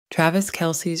Travis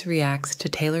Kelce's reacts to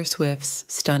Taylor Swift's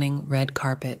stunning red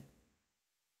carpet.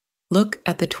 Look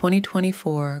at the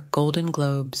 2024 Golden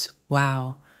Globes.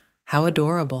 Wow, how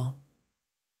adorable.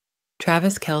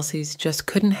 Travis Kelce's just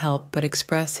couldn't help but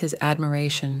express his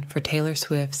admiration for Taylor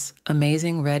Swift's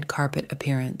amazing red carpet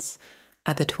appearance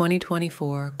at the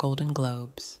 2024 Golden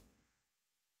Globes.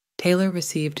 Taylor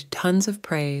received tons of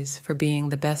praise for being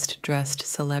the best-dressed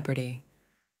celebrity,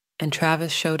 and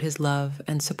Travis showed his love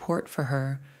and support for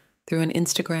her through an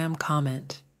Instagram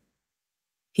comment.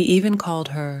 He even called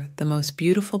her the most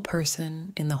beautiful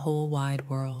person in the whole wide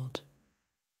world.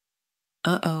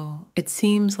 It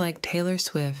seems like Taylor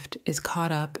Swift is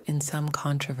caught up in some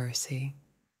controversy.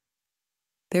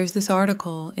 There's this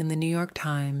article in the New York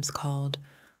Times called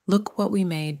 "Look What We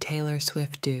Made Taylor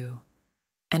Swift Do,"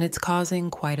 and it's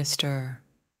causing quite a stir.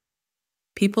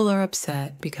 People are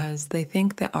upset because they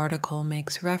think the article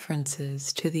makes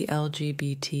references to the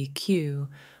LGBTQ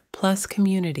plus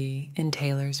community in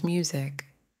Taylor's music.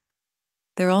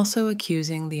 They're also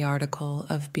accusing the article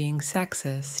of being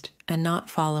sexist and not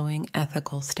following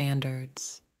ethical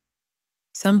standards.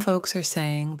 Some folks are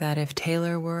saying that if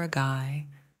Taylor were a guy,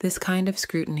 this kind of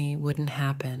scrutiny wouldn't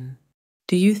happen.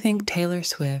 Do you think Taylor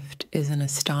Swift is an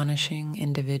astonishing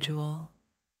individual?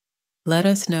 Let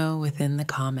us know within the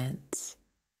comments.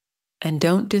 And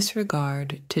don't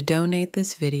disregard to donate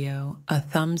this video a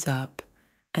thumbs up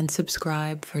and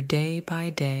subscribe for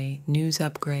day-by-day news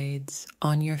upgrades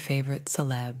on your favorite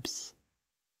celebs.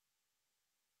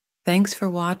 Thanks for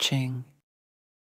watching,